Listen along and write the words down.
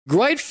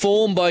Great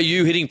form by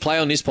you hitting play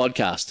on this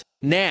podcast.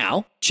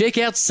 Now, check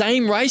out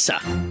Same Racer,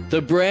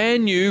 the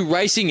brand new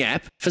racing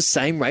app for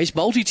same race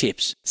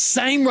multi-tips.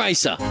 Same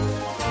Racer.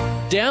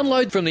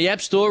 Download from the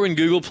App Store and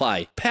Google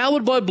Play.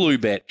 Powered by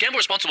Bluebet. Gamble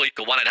responsibly.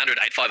 Call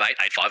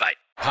 1-800-858-858.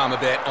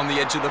 Palmerbet on the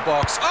edge of the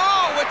box.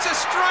 Oh, it's a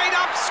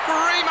straight-up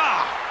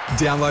screamer!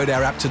 Download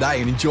our app today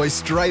and enjoy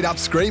straight-up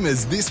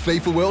screamers this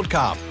FIFA World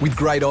Cup with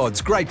great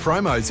odds, great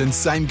promos and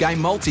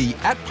same-game multi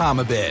at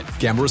Palmerbet.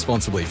 Gamble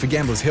responsibly. For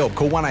Gamblers' Help,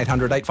 call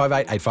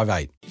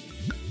 1-800-858-858.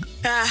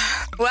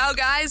 Well,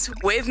 guys,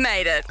 we've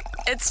made it.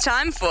 It's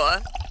time for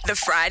the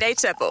Friday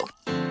Tipple.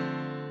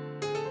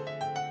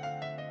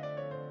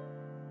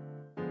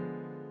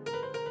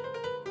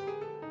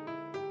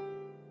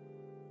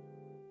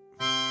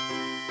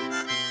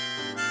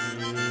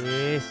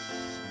 Yes,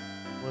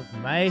 we've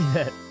made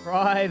it.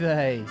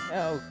 Friday.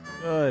 How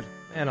good.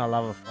 Man, I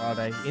love a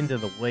Friday. End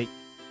of the week.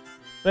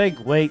 Big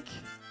week.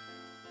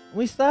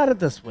 We started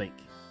this week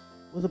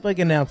with a big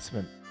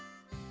announcement.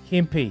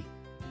 Kempy,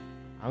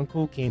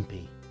 Uncle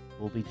Kempy,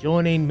 will be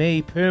joining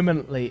me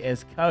permanently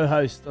as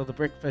co-host of The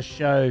Breakfast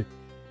Show.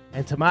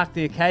 And to mark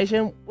the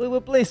occasion, we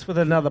were blessed with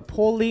another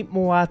Paulie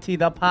Moati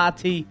the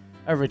Party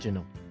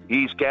original.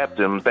 He's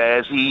Captain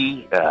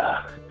Bazzy.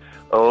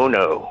 Oh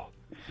no.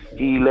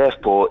 He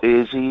left poor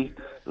Izzy,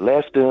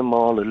 left him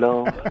all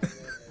alone.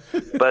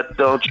 But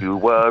don't you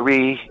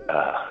worry,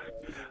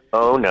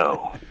 oh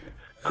no.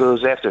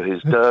 'Cause after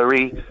his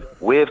durry,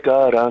 we've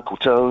got Uncle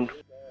Tone.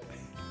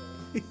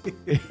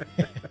 That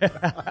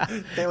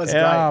was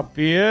great. Oh,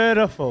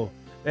 beautiful.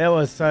 That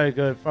was so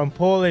good. From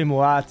Paulie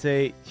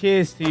Moati.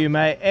 Cheers to you,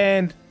 mate.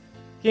 And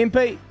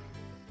Kempy,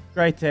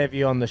 great to have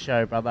you on the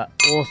show, brother.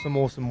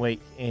 Awesome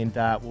week. And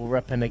we'll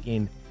rip in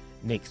again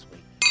next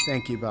week.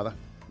 Thank you, brother.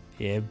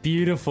 Yeah,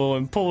 beautiful.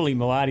 And Paulie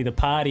Moati, the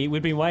party.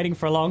 We've been waiting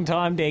for a long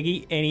time,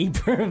 Daggy, and he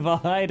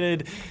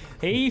provided.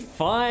 He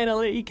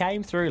finally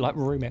came through like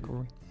Rory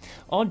McIlroy.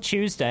 On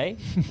Tuesday,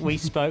 we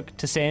spoke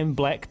to Sam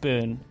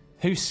Blackburn,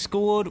 who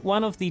scored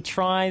one of the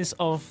tries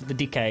of the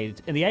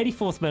decade in the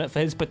 84th minute for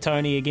his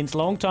Petone against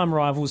long-time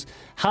rivals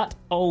Hutt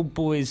Old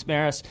Boys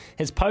Maris.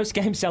 His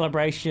post-game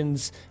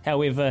celebrations,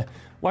 however,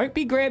 won't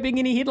be grabbing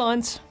any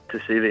headlines. To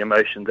see the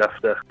emotions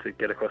after to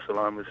get across the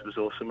line was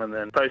awesome. And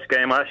then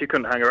post-game, I actually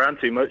couldn't hang around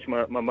too much.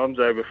 My mum's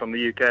over from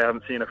the UK. I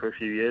haven't seen her for a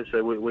few years,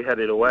 so we had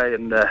it away.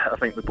 And I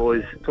think the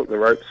boys took the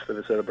ropes for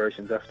the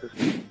celebrations after.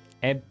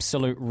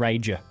 Absolute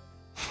rager.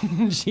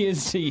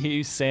 Cheers to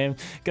you, Sam.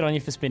 Good on you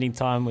for spending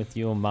time with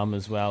your mum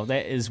as well.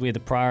 That is where the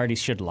priorities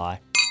should lie.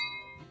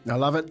 I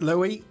love it,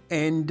 Louis.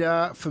 And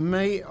for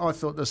me, I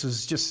thought this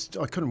is just,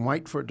 I couldn't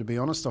wait for it, to be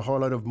honest, the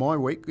highlight of my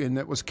week, and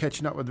that was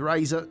catching up with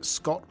Razor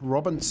Scott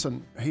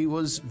Robinson. He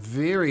was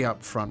very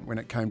upfront when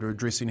it came to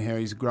addressing how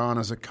he's grown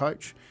as a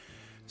coach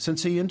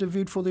since he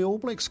interviewed for the All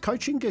Blacks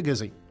coaching gig, is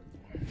he?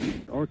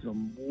 I reckon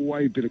I'm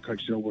way better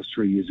coach than I was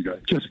 3 years ago,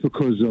 just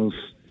because of,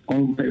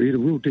 we had a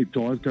real deep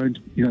dive going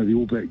to, the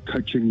All Black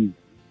coaching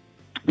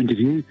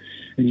interview,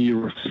 and you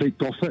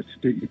reflect off it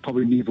that you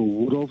probably never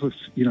would have. If,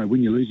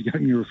 when you lose a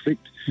game, you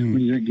reflect. When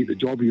you don't get the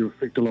job, you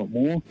reflect a lot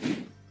more.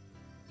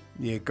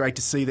 Yeah, great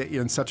to see that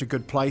you're in such a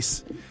good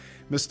place,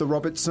 Mr.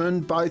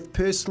 Robertson, both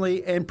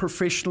personally and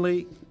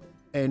professionally.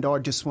 And I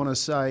just want to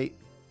say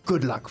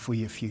good luck for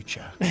your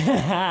future.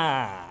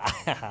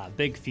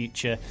 Big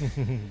future.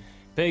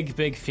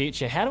 Big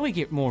future. How do we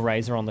get more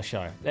Razor on the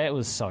show? That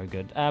was so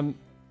good.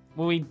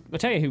 Well, I'll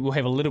tell you who we'll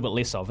have a little bit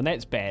less of, and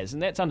that's Baz,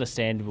 and that's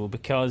understandable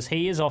because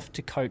he is off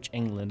to coach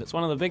England. It's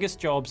one of the biggest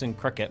jobs in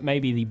cricket,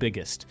 maybe the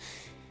biggest.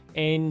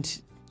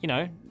 And,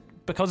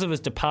 because of his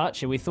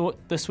departure, we thought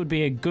this would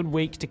be a good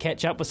week to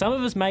catch up with some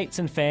of his mates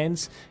and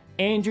fans,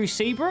 Andrew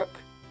Seabrook,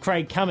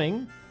 Craig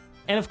Cumming,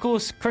 and, of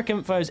course,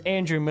 Cricinfo's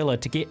Andrew Miller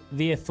to get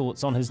their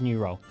thoughts on his new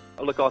role.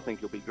 Look, I think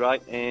he'll be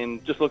great,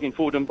 and just looking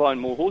forward to him buying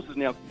more horses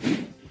now.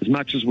 As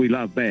much as we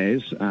love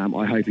Baz,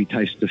 I hope he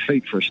tastes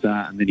defeat for a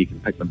start and then he can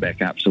pick them back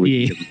up so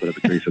we can give him a bit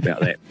of a grief about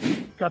that.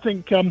 I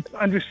think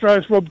Andrew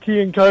Strauss, Rob Key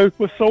and co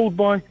were sold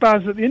by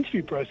Baz at the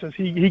interview process.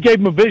 He gave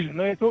them a vision and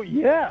they thought,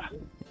 Yeah,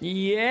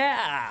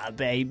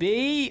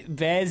 baby.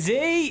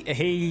 Bazzy.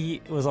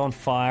 He was on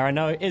fire. I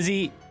know,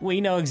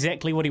 we know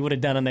exactly what he would have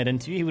done in that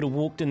interview. He would have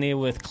walked in there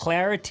with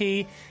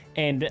clarity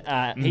and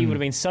he would have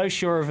been so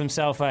sure of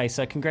himself,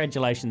 So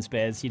congratulations,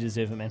 Baz. You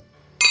deserve it, man.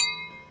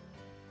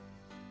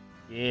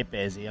 Yeah,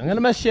 Bazzy. I'm going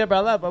to miss you,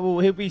 brother, but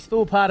he'll be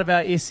still part of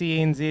our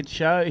SENZ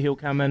show. He'll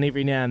come in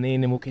every now and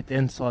then and we'll get the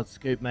inside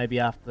scoop maybe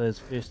after his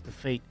first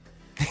defeat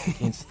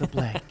against the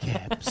Black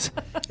Caps.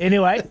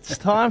 Anyway, it's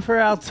time for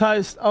our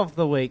toast of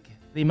the week.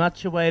 The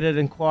much-awaited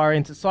inquiry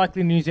into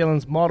Cycling New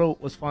Zealand's model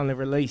was finally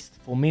released.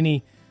 For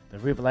many, the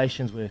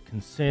revelations were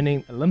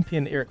concerning.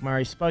 Olympian Eric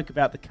Murray spoke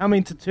about the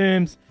coming to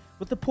terms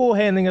with the poor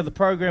handling of the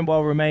program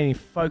while remaining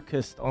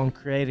focused on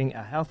creating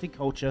a healthy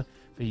culture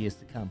for years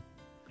to come.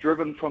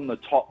 Driven from the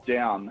top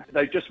down.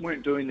 They just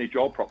weren't doing their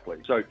job properly.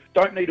 So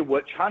don't need a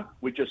witch hunt.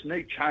 We just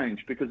need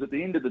change because at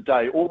the end of the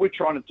day, all we're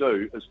trying to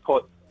do is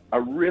put a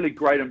really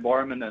great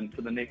environment in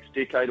for the next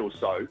decade or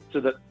so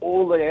that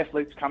all the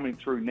athletes coming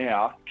through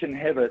now can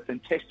have a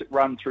fantastic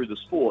run through the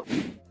sport.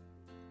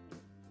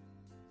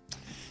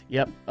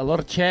 Yep, a lot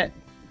of chat,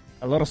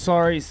 a lot of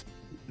sorries.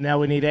 Now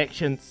we need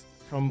actions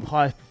from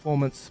High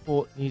Performance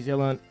Sport New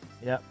Zealand.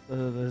 Yep,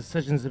 the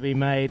decisions have been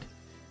made.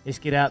 Let's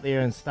get out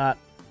there and start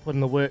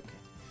putting the work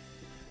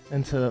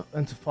into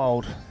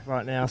fold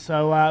right now.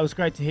 So it was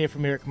great to hear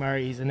from Eric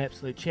Murray. He's an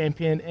absolute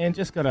champion, and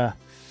just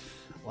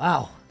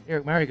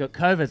Eric Murray got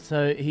COVID,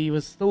 so he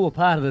was still a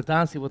part of the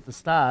Dancing with the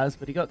Stars,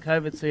 but he got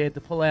COVID, so he had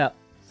to pull out.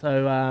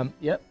 So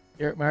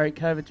Eric Murray,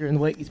 COVID during the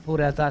week, he's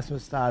pulled out Dancing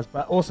with the Stars,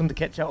 but awesome to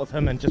catch up with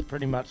him and just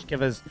pretty much give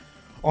his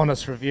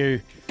honest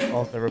review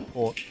of the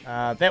report.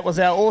 That was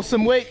our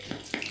awesome week.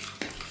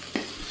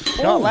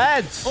 Shot,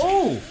 lads.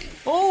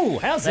 Oh,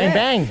 how's bang, that?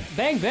 Bang,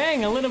 bang,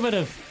 bang. A little bit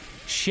of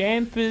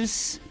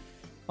champers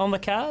on the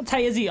cards.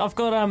 Hey, Izzy, I've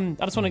got.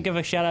 I just want to give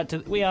a shout out to.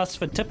 We asked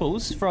for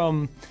tipples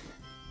from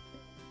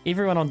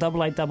everyone on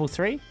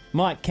 8833.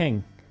 Mike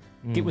King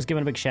was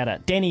given a big shout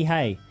out. Danny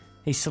Hay,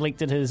 he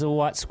selected his all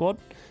white squad.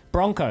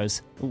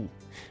 Broncos. Ooh.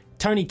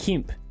 Tony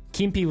Kemp.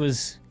 Kempy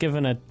was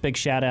given a big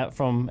shout out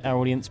from our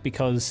audience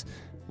because,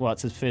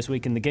 it's his first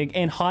week in the gig.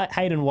 And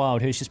Hayden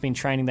Wild, who's just been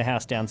training the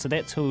house down. So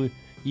that's who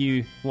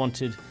you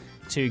wanted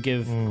to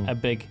give a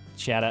big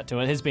shout out to.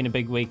 It has been a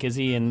big week,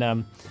 Izzy,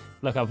 and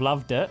look, I've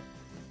loved it.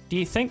 Do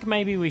you think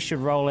maybe we should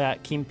roll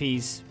out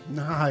Kempy's?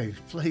 No,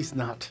 please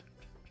not.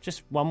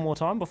 Just one more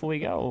time before we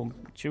go, or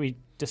should we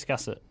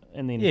discuss it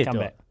and then come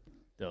back?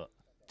 Do it.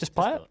 Just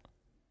play it?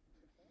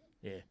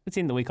 Yeah. Let's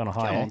end the week on a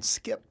high. Come on,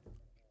 Skip.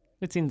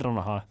 Let's end it on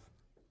a high.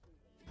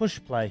 Push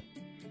play.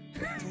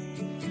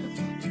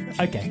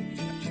 Okay.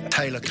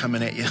 Taylor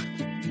coming at you.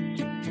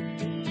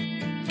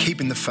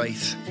 Keeping the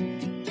faith.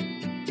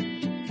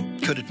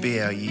 Could it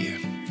be our year?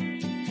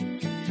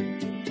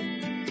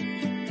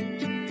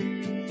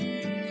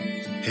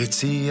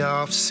 It's the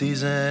off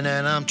season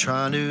and I'm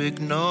trying to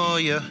ignore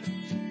you.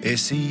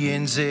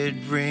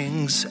 SENZ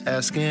rings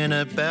asking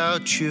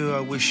about you.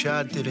 I wish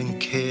I didn't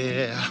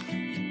care.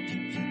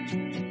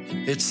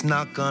 It's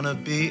not gonna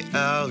be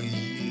our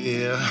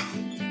year.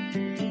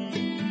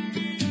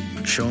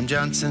 Sean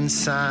Johnson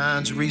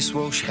signs, Reece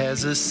Walsh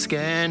has a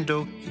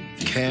scandal.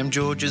 Cam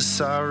George is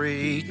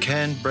sorry,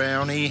 can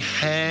Brownie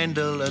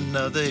handle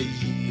another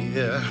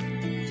year?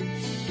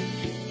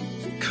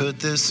 Could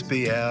this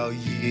be our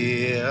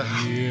year?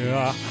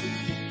 Yeah.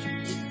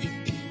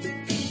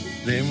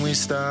 Then we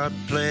start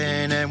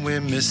playing and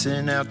we're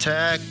missing our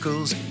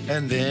tackles.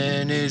 And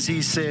then as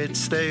he said,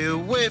 stay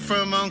away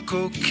from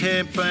Uncle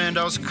Kemp. And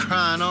I was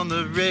crying on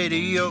the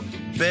radio,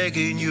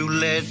 begging you,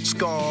 let's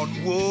go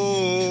on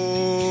Wolves.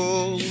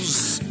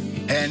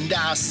 And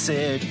I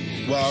said,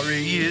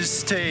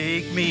 Warriors,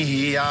 take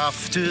me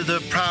off to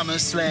the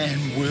promised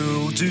land.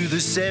 We'll do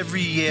this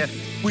every year.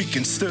 We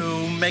can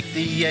still make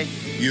the 8.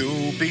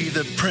 You'll be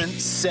the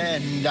prince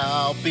and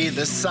I'll be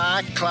the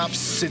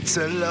Cyclops. It's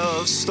a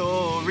love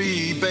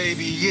story,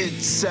 baby.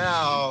 It's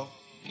our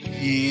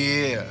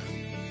year.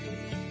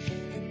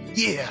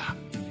 Yeah,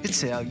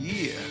 it's our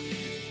year.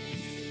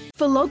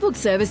 For logbook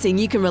servicing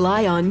you can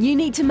rely on, you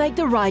need to make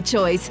the right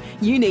choice.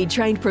 You need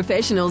trained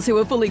professionals who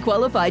are fully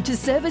qualified to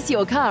service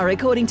your car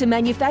according to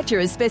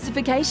manufacturer's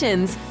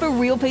specifications. For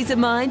real peace of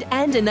mind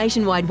and a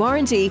nationwide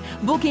warranty,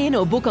 book in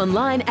or book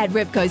online at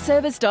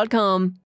repcoservice.com.